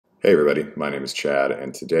Hey everybody, my name is Chad,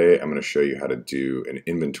 and today I'm going to show you how to do an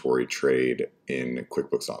inventory trade in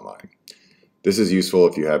QuickBooks Online. This is useful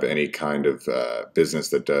if you have any kind of business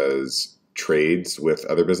that does trades with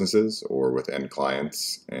other businesses or with end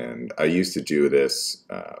clients. And I used to do this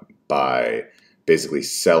by basically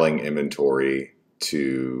selling inventory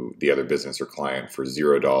to the other business or client for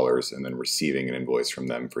 $0 and then receiving an invoice from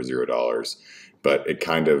them for $0. But it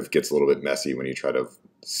kind of gets a little bit messy when you try to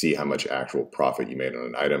see how much actual profit you made on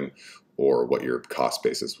an item or what your cost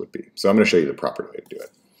basis would be. So I'm going to show you the proper way to do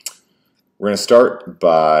it. We're going to start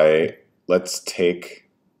by, let's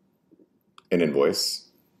take an invoice.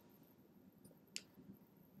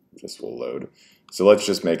 This will load. So let's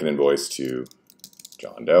just make an invoice to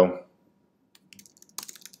John Doe.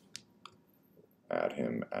 Add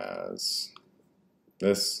him as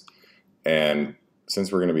this. And since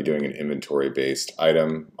we're going to be doing an inventory-based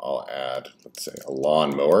item, I'll add, let's say, a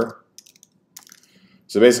lawnmower.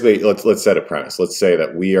 So basically, let's set a premise. Let's say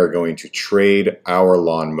that we are going to trade our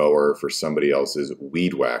lawnmower for somebody else's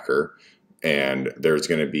weed whacker, and there's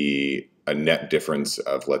going to be a net difference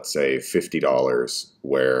of, let's say, $50,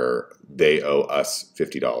 where they owe us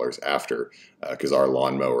 $50 after, because our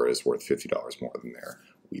lawnmower is worth $50 more than their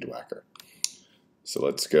weed whacker. So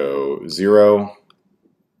let's go 0,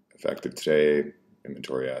 effective today,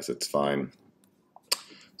 inventory assets, fine.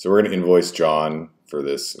 So we're going to invoice John for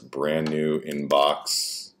this brand new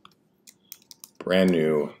inbox, brand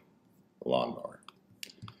new lawnmower.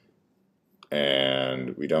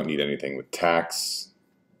 And we don't need anything with tax,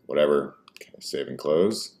 whatever. Okay, save and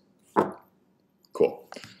close. Cool.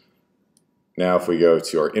 Now if we go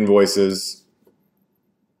to our invoices,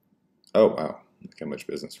 oh wow, look how much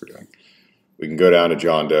business we're doing. We can go down to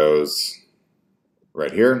John Doe's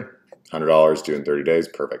right here, $100 due in 30 days,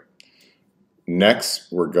 perfect.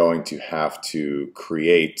 Next, we're going to have to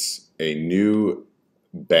create a new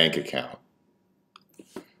bank account.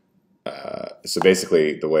 So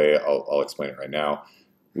basically, the way I'll explain it right now,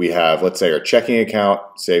 we have, let's say, our checking account,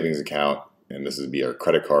 savings account, and this would be our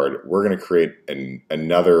credit card. We're going to create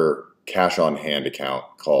another cash on hand account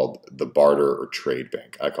called the barter or trade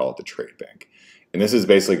bank. I call it the trade bank. And this is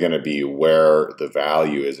basically going to be where the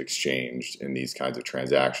value is exchanged in these kinds of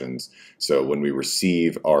transactions. So when we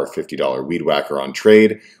receive our $50 weed whacker on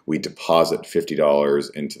trade, we deposit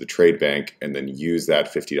 $50 into the trade bank and then use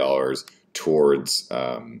that $50 towards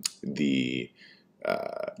the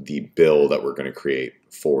bill that we're going to create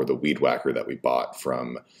for the weed whacker that we bought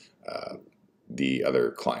from the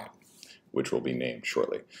other client, which will be named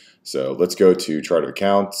shortly. So let's go to chart of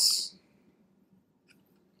accounts.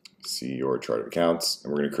 See your chart of accounts,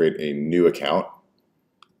 and we're going to create a new account.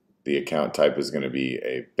 The account type is going to be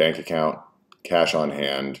a bank account, cash on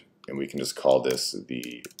hand, and we can just call this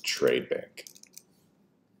the trade bank.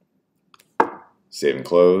 Save and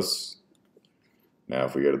close. Now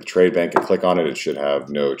if we go to the trade bank and click on it, it should have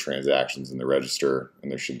no transactions in the register,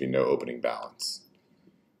 and there should be no opening balance.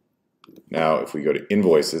 Now if we go to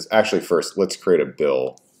invoices, actually first let's create a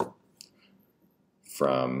bill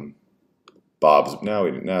from Bob's. No,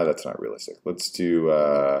 that's not realistic. Let's do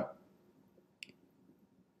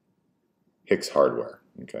Hicks Hardware.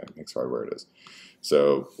 Okay, Hicks Hardware it is.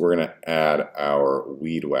 So we're going to add our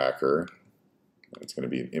weed whacker. It's going to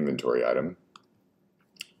be an inventory item.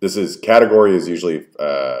 This is category is usually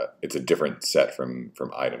it's a different set from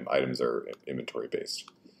item. Items are inventory based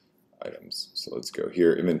items. So let's go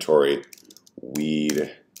here. Inventory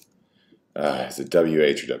weed. Is it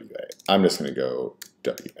WH or WA? I'm just going to go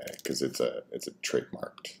WA because it's a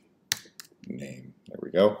trademarked name. There we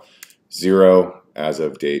go. 0 as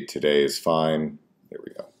of date today is fine. There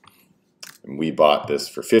we go. And we bought this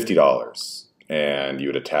for $50, and you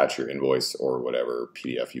would attach your invoice or whatever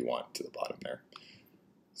PDF you want to the bottom there.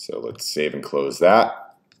 So let's save and close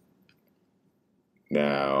that.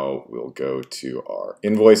 Now we'll go to our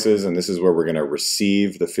invoices, and this is where we're going to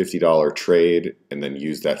receive the $50 trade and then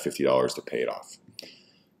use that $50 to pay it off.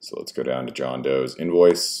 So let's go down to John Doe's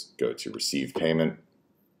invoice, go to receive payment.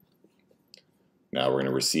 Now we're going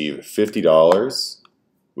to receive $50,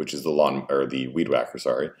 which is the weed whacker,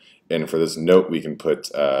 sorry. And for this note, we can put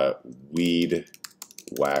weed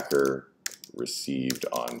whacker received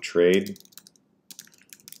on trade.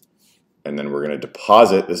 And then we're going to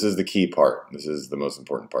deposit, this is the key part, this is the most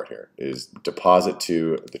important part here, is deposit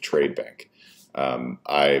to the trade bank.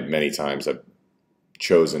 Many times I've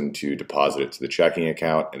chosen to deposit it to the checking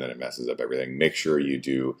account, and then it messes up everything. Make sure you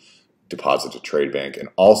do deposit to trade bank. And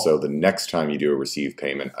also the next time you do a receive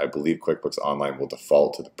payment, I believe QuickBooks Online will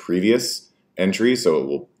default to the previous entry, so it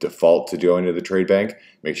will default to going to the trade bank.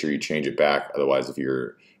 Make sure you change it back. Otherwise, if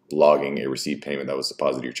you're logging a receipt payment that was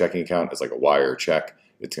deposited to your checking account as like a wire or check,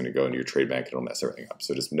 it's going to go into your trade bank and it'll mess everything up.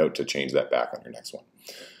 So just note to change that back on your next one.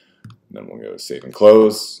 And then we'll go save and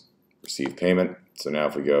close, receive payment. So now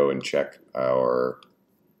if we go and check our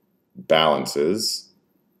balances,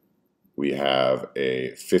 we have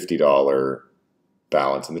a $50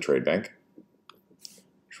 balance in the trade bank.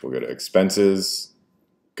 We'll go to expenses,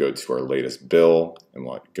 go to our latest bill, and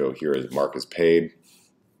we'll go here as mark as paid.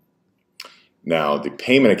 Now the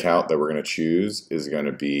payment account that we're going to choose is going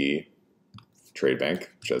to be trade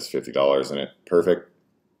bank, which has $50 in it. Perfect.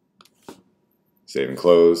 Save and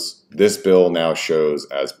close. This bill now shows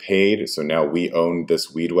as paid, so now we own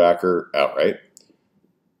this weed whacker outright.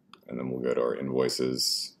 And then we'll go to our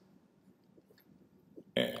invoices,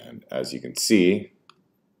 and as you can see,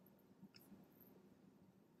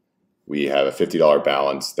 we have a $50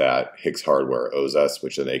 balance that Hicks Hardware owes us,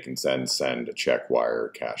 which then they can send a check, wire,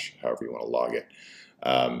 cash, however you want to log it.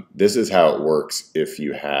 This is how it works if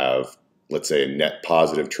you have, let's say, a net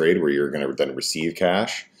positive trade where you're going to then receive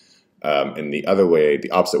cash. And the other way,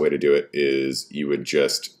 the opposite way to do it is you would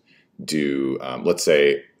just do, let's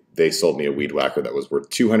say they sold me a weed whacker that was worth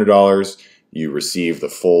 $200. You receive the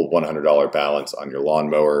full $100 balance on your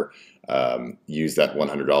lawnmower. Use that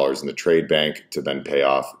 $100 in the trade bank to then pay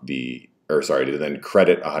off to then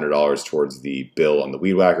credit $100 towards the bill on the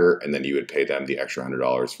weed whacker, and then you would pay them the extra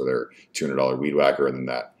 $100 for their $200 weed whacker, and then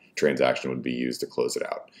that transaction would be used to close it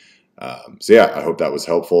out. So yeah, I hope that was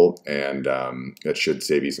helpful, and that should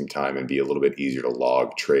save you some time and be a little bit easier to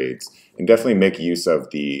log trades. And definitely make use of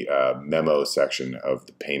the memo section of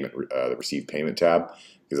the payment, the receive payment tab,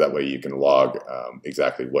 because that way you can log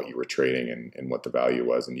exactly what you were trading and what the value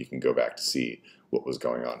was, and you can go back to see what was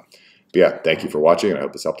going on. But yeah, thank you for watching, and I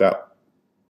hope this helped out.